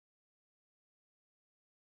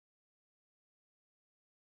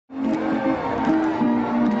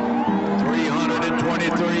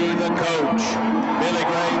3:23, the coach, Billy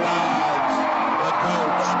Gray rides. The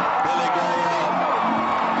coach, Billy Gray up.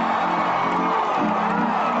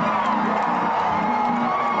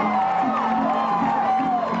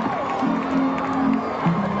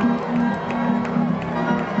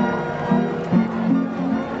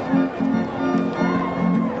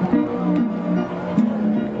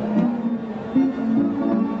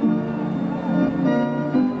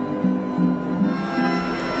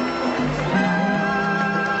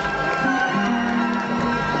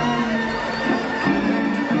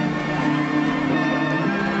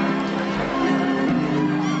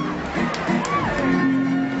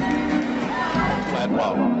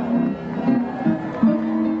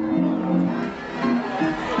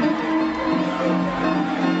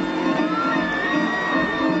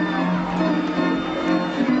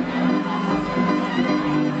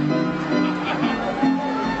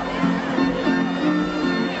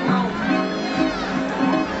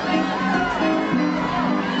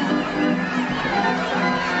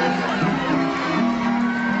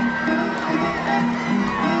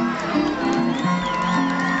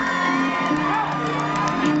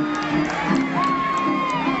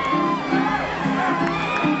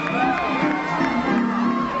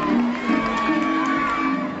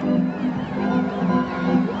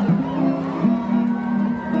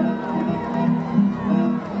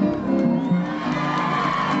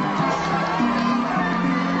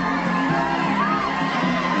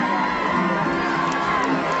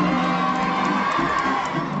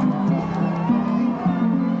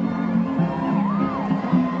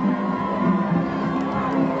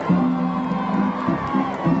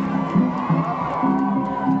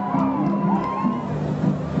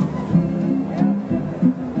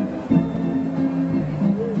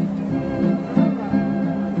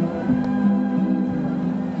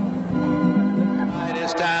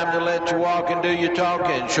 Time to let you walk and do your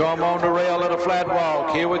talking. Show them on the rail at a flat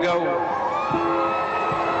walk. Here we go.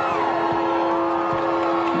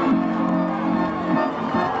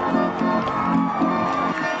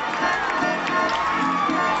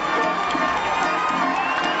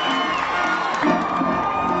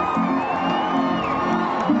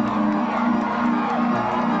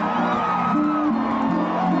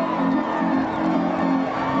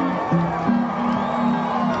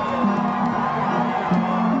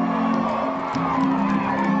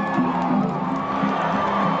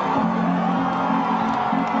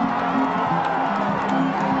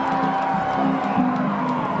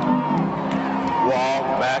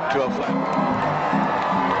 Back to a flat.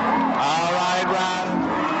 All right, Ryan.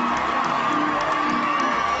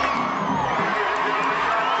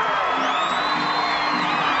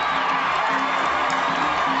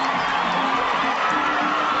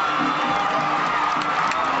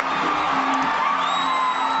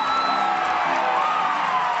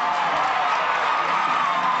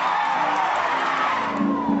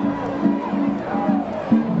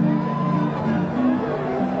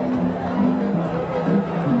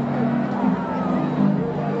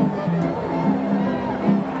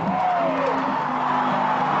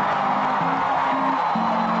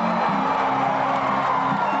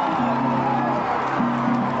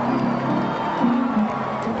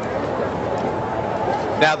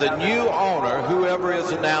 Now, the new owner, whoever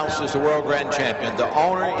is announced as the World Grand Champion, the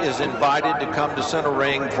owner is invited to come to center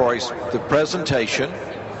ring for the presentation.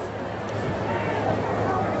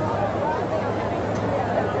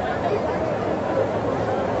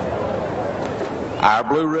 Our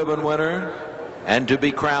blue ribbon winner and to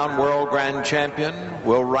be crowned World Grand Champion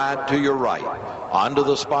will ride to your right onto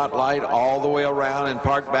the spotlight all the way around and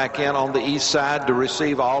park back in on the east side to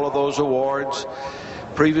receive all of those awards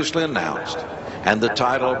previously announced. And the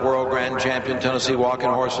title of World Grand Champion Tennessee Walking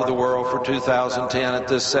Horse of the World for 2010 at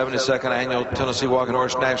this 72nd Annual Tennessee Walking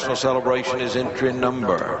Horse National Celebration is entry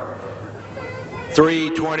number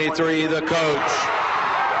 323, the coach.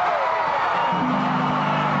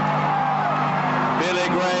 Billy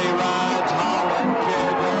Gray rides. Holland,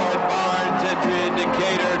 Kilgore, Barnes, entry in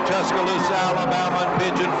Decatur, Tuscaloosa, Alabama, and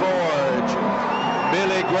Pigeon Forge.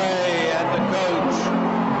 Billy Gray and the coach.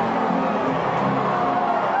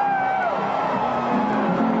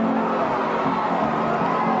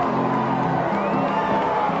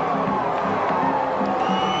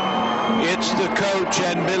 It's the coach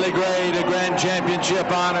and Billy Gray to Grand Championship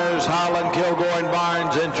honors. Holland, Kilgore, and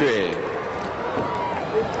Barnes entry.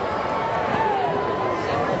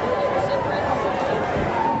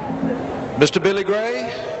 Mr. Billy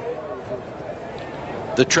Gray,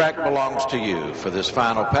 the track belongs to you for this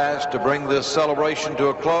final pass to bring this celebration to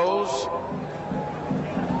a close.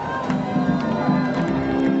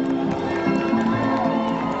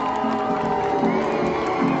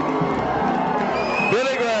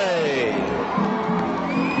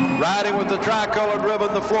 riding with the tricolored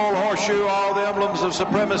ribbon, the floral horseshoe, all the emblems of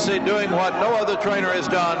supremacy, doing what no other trainer has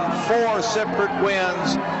done. 4 separate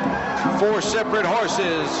wins, 4 separate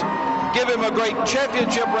horses. Give him a great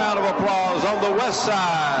championship round of applause on the west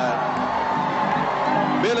side.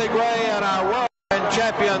 Billy Gray and our world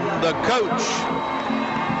champion, the coach,